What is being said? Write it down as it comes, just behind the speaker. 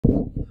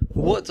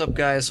What's up,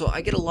 guys? So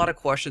I get a lot of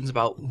questions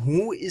about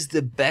who is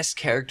the best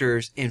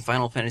characters in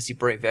Final Fantasy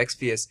Brave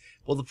Exvius.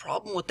 Well, the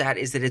problem with that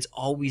is that it's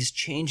always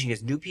changing.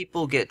 As new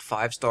people get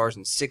 5 stars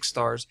and 6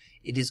 stars,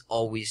 it is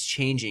always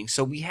changing.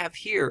 So we have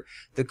here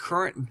the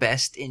current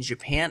best in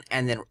Japan,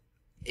 and then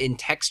in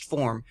text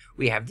form,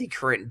 we have the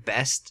current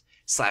best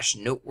 /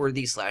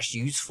 noteworthy /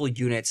 useful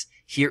units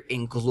here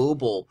in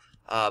global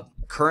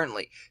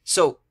currently.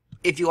 So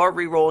if you are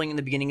re-rolling in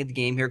the beginning of the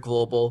game here,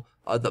 global,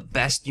 the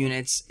best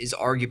units is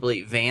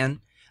arguably Vaan,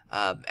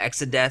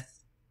 Exdeath,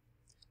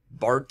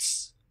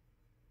 Bartz,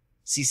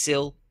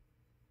 Cecil,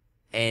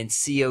 and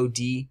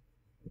COD.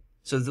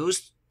 So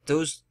those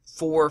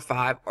 4 or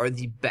 5 are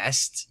the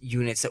best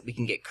units that we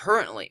can get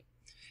currently.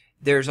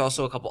 There's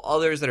also a couple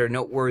others that are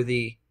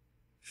noteworthy: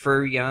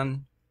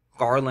 Firion,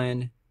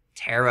 Garland,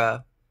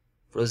 Terra,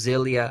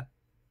 Roselia.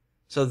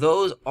 So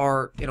those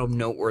are,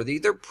 noteworthy.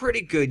 They're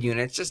pretty good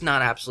units, just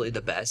not absolutely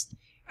the best.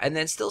 And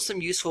then still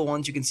some useful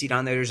ones you can see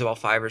down there. There's about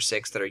 5 or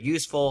 6 that are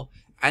useful.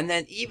 And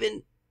then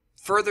even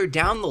further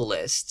down the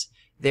list,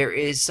 there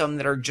is some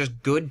that are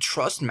just good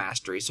trust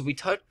mastery. So we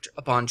touched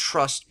upon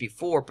trust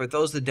before, but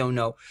those that don't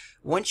know,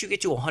 once you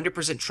get to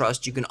 100%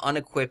 trust, you can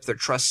unequip their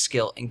trust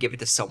skill and give it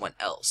to someone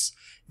else.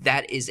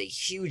 That is a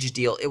huge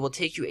deal. It will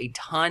take you a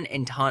ton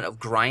of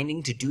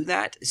grinding to do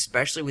that,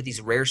 especially with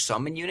these rare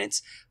summon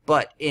units.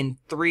 But in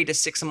 3 to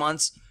 6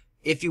 months,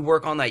 if you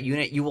work on that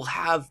unit, you will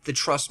have the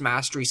trust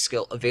mastery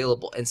skill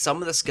available. And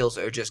some of the skills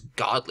are just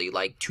godly,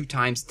 like 2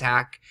 times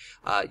attack,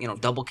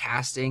 double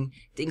casting,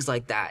 things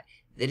like that.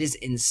 That is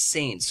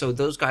insane. So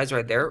those guys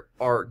right there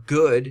are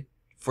good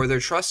for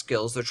their trust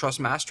skills, their trust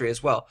mastery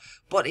as well.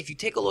 But if you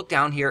take a look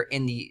down here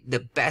in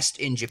the best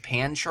in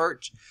Japan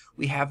chart,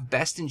 we have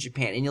best in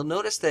Japan. And you'll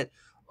notice that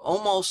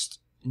almost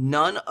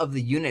none of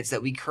the units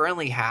that we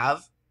currently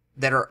have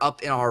that are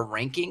up in our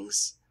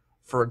rankings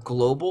for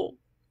global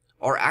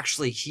are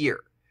actually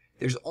here.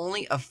 There's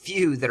only a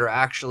few that are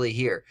actually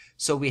here.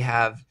 So we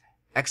have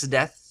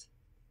Exdeath.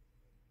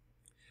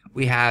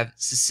 We have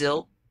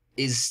Cecil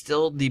is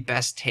still the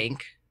best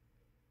tank.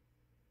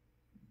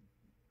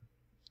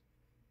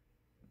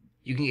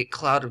 You can get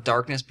Cloud of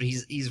Darkness, but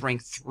he's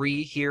ranked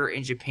 3 here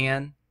in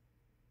Japan.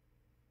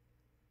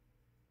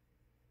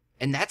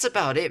 And that's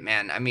about it,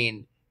 man. I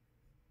mean,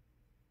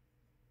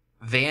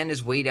 Vaan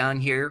is way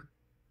down here.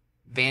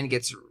 Vaan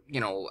gets,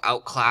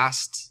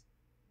 outclassed.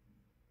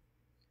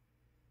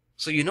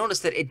 So you notice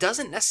that it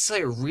doesn't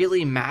necessarily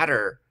really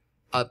matter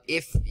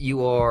if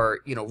you are,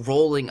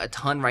 rolling a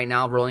ton right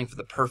now, rolling for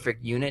the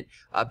perfect unit,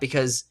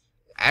 because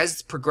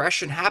as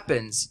progression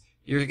happens,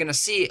 you're going to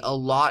see a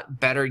lot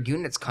better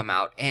units come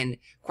out. And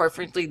quite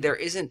frankly, there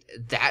isn't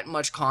that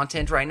much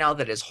content right now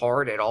that is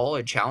hard at all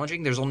and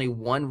challenging. There's only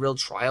one real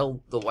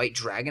trial, the White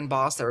Dragon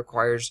boss, that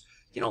requires,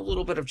 a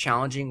little bit of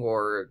challenging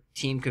or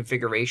team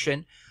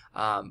configuration.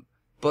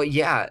 But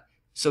yeah.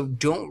 So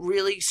don't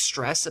really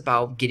stress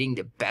about getting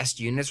the best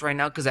units right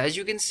now, because as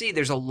you can see,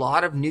 there's a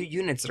lot of new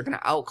units that are going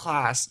to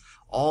outclass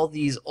all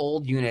these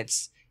old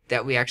units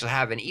that we actually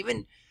have. And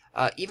even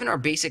our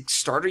basic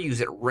starter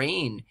unit,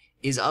 Rain,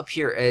 is up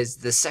here as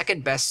the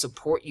 2nd best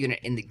support unit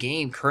in the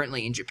game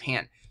currently in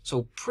Japan.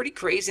 So pretty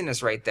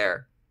craziness right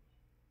there.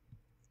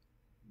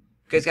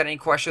 If you guys got any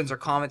questions or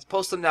comments,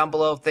 post them down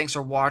below. Thanks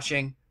for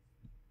watching.